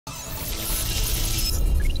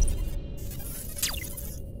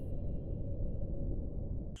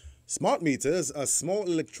Smart meters are small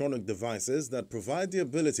electronic devices that provide the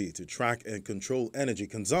ability to track and control energy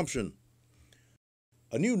consumption.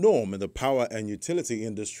 A new norm in the power and utility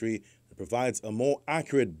industry that provides a more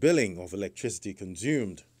accurate billing of electricity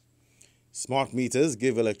consumed. Smart meters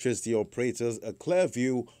give electricity operators a clear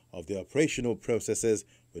view of their operational processes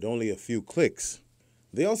with only a few clicks.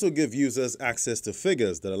 They also give users access to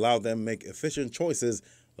figures that allow them make efficient choices,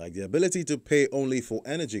 like the ability to pay only for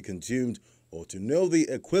energy consumed or to know the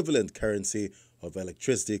equivalent currency of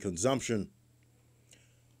electricity consumption.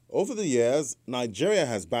 Over the years, Nigeria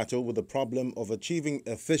has battled with the problem of achieving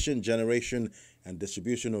efficient generation and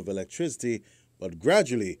distribution of electricity, but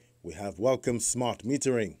gradually we have welcomed smart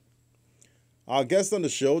metering. Our guest on the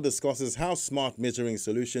show discusses how smart metering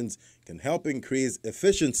solutions can help increase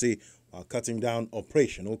efficiency while cutting down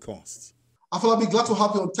operational costs. Afolabi, glad to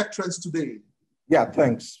have you on Tech Trends today. Yeah,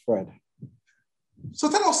 thanks, Fred.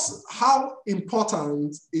 So tell us how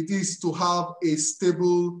important it is to have a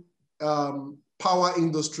stable power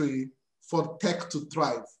industry for tech to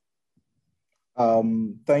thrive.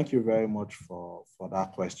 Thank you very much for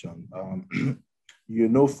that question.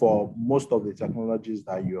 For most of the technologies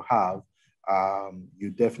that you have,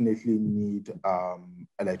 you definitely need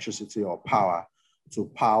electricity or power to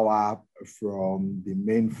power from the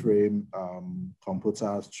mainframe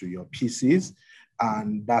computers to your PCs,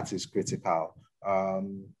 and that is critical.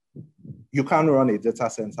 You can't run a data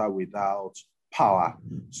center without power.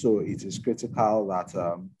 So it is critical that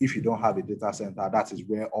if you don't have a data center, that is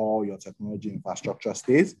where all your technology infrastructure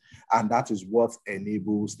stays, and that is what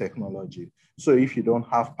enables technology. So if you don't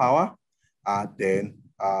have power, then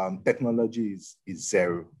technology is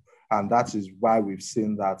zero. And that is why we've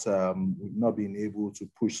seen that we've not been able to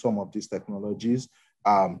push some of these technologies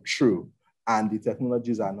through. And the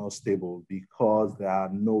technologies are not stable because there are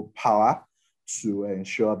no power to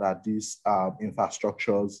ensure that these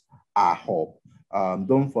infrastructures are up.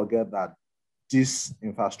 Don't forget that these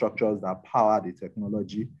infrastructures that power the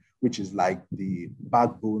technology, which is like the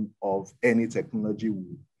backbone of any technology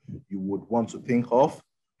you would want to think of,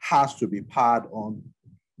 has to be powered on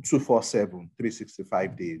 24/7,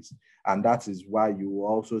 365 days. And that is why you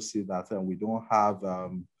also see that we don't have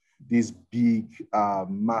this big,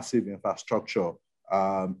 massive infrastructure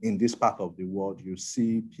in this part of the world. You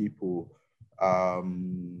see people,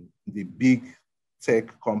 the big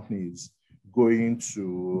tech companies going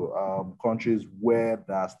to countries where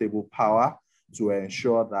there are stable power to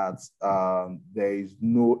ensure that there is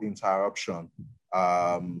no interruption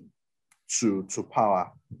to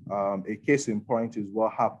power. A case in point is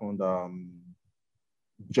what happened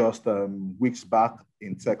just weeks back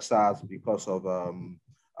in Texas because of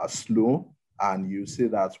a snow. And you see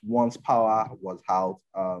that once power was out,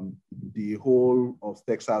 the whole of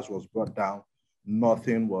Texas was brought down.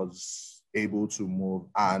 Nothing was able to move.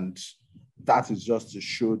 And that is just to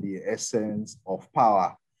show the essence of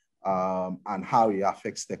power and how it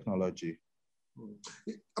affects technology.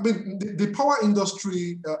 I mean, the power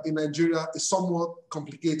industry in Nigeria is somewhat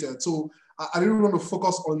complicated. So I really want to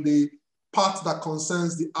focus on the part that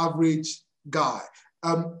concerns the average guy.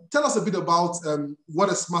 Tell us a bit about what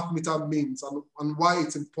a smart meter means and why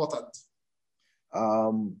it's important.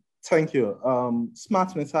 Thank you.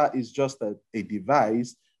 Smart meter is just a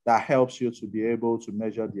device that helps you to be able to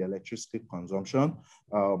measure the electricity consumption,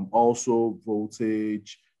 also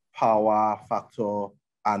voltage, power factor,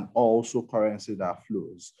 and also currency that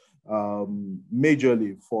flows.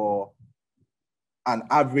 Majorly for an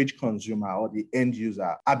average consumer or the end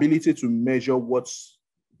user, ability to measure what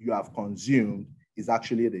you have consumed is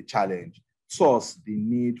actually the challenge. Thus, the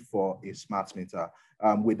need for a smart meter.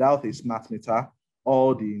 Without a smart meter,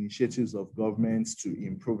 all the initiatives of governments to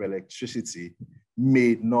improve electricity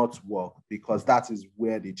may not work because that is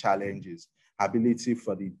where the challenge is. Ability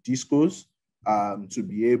for the discos to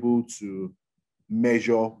be able to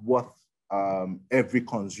measure what every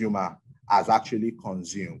consumer has actually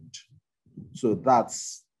consumed. So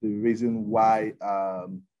that's the reason why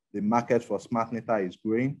the market for smart meter is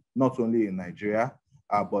growing, not only in Nigeria,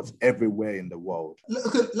 but everywhere in the world.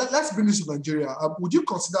 Okay, let's bring this to Nigeria. Would you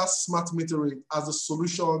consider smart metering as a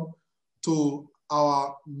solution to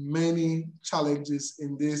our many challenges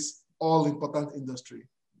in this all-important industry?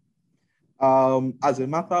 As a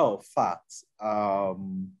matter of fact,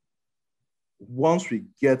 once we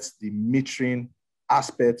get the metering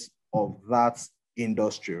aspect of that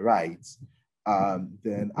industry right,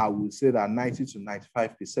 then I would say that 90 to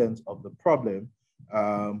 95% of the problem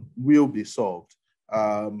will be solved.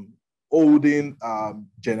 Holding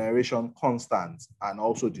generation constant and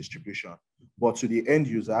also distribution. But to the end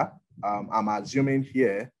user, I'm assuming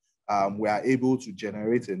here we are able to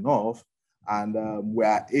generate enough and we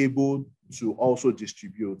are able to also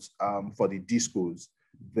distribute for the discos,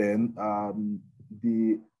 then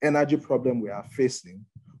the energy problem we are facing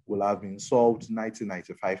will have been solved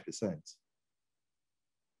 90–95%.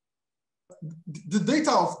 The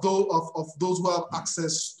data of those who have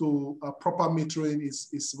access to proper metering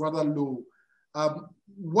is rather low.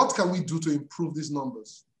 What can we do to improve these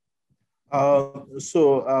numbers?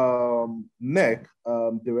 NEC,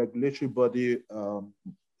 the regulatory body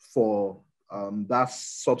for that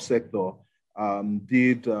subsector,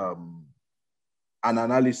 did an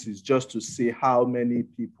analysis just to see how many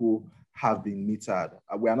people have been metered.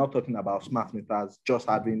 We are not talking about smart meters just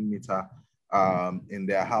having meter in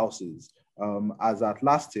their houses. As at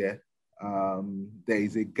last year, there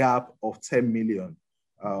is a gap of 10 million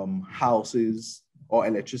houses or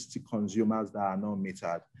electricity consumers that are not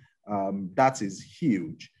metered. That is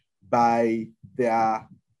huge. By their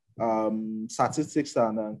statistics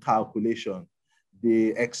and calculation,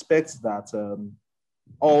 they expect that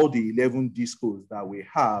all the 11 discos that we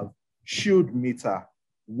have should meter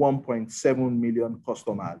 1.7 million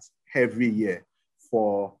customers every year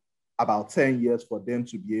for about 10 years for them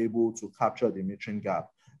to be able to capture the metering gap.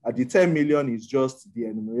 The 10 million is just the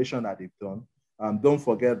enumeration that they've done. Don't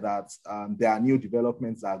forget that there are new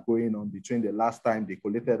developments that are going on between the last time they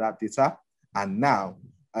collected that data and now.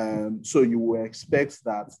 So you will expect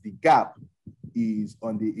that the gap is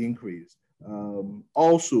on the increase.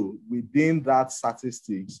 Also, within that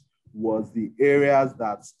statistics was the areas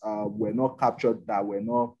that were not captured, that were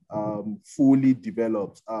not fully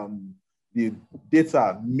developed. The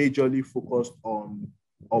data majorly focused on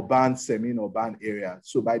urban, semi-urban areas.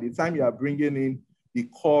 So by the time you are bringing in the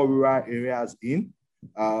core rural areas in,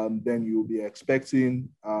 then you'll be expecting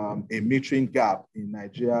a metering gap in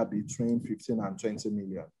Nigeria between 15 and 20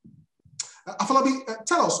 million. Afolabi,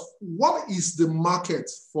 tell us, what is the market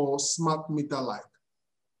for smart meter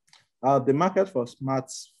like? The market for smart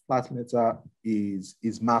meter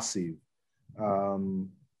is massive.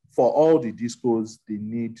 For all the discos, they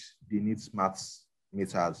need smart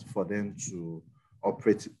meters for them to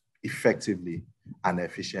operate effectively and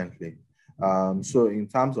efficiently. So in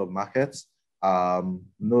terms of markets,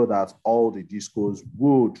 know that all the discos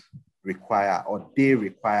would require, or they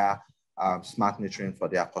require, smart metering for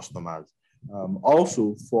their customers.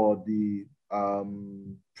 Also for the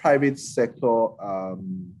private sector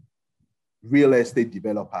real estate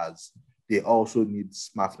developers, they also need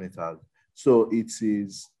smart meters. So it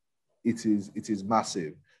is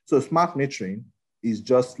massive. So smart metering is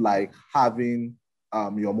just like having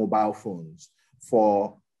your mobile phones.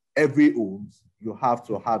 For every home, you have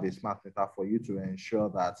to have a smart meter for you to ensure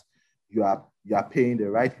that you are paying the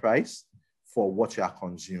right price for what you are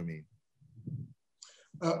consuming.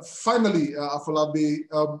 Finally, Afolabi,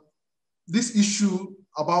 this issue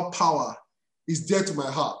about power is dear to my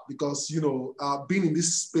heart because, you know, being in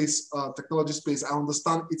this space, technology space, I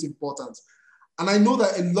understand its importance. And I know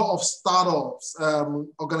that a lot of startups,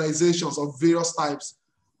 organizations of various types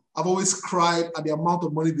have always cried at the amount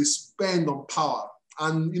of money they spend on power.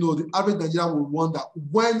 And, you know, the average Nigerian will wonder,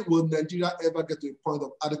 when will Nigeria ever get to a point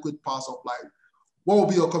of adequate power supply? What will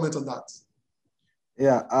be your comment on that?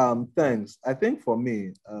 Yeah, thanks. I think for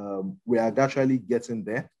me, we are gradually getting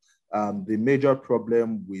there. The major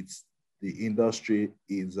problem with the industry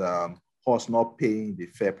is us not paying the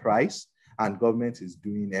fair price, and government is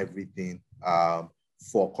doing everything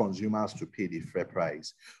for consumers to pay the fair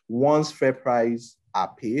price. Once fair price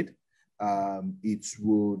are paid, it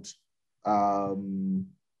would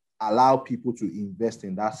allow people to invest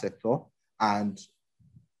in that sector, and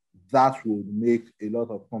that would make a lot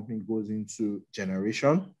of company goes into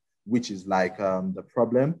generation, which is like the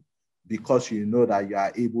problem, because you know that you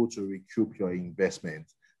are able to recoup your investment.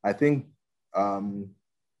 I think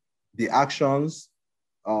the actions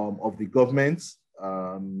of the government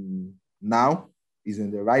now is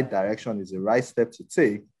in the right direction, is the right step to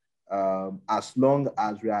take, as long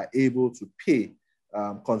as we are able to pay,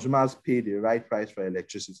 consumers pay the right price for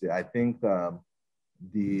electricity. I think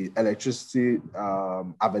the electricity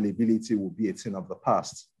availability will be a thing of the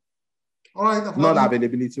past. All right.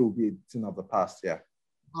 Non-availability will be a thing of the past, yeah.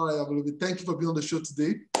 All right, Afolabi, thank you for being on the show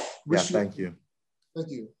today. Yeah, thank you. Thank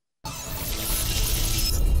you.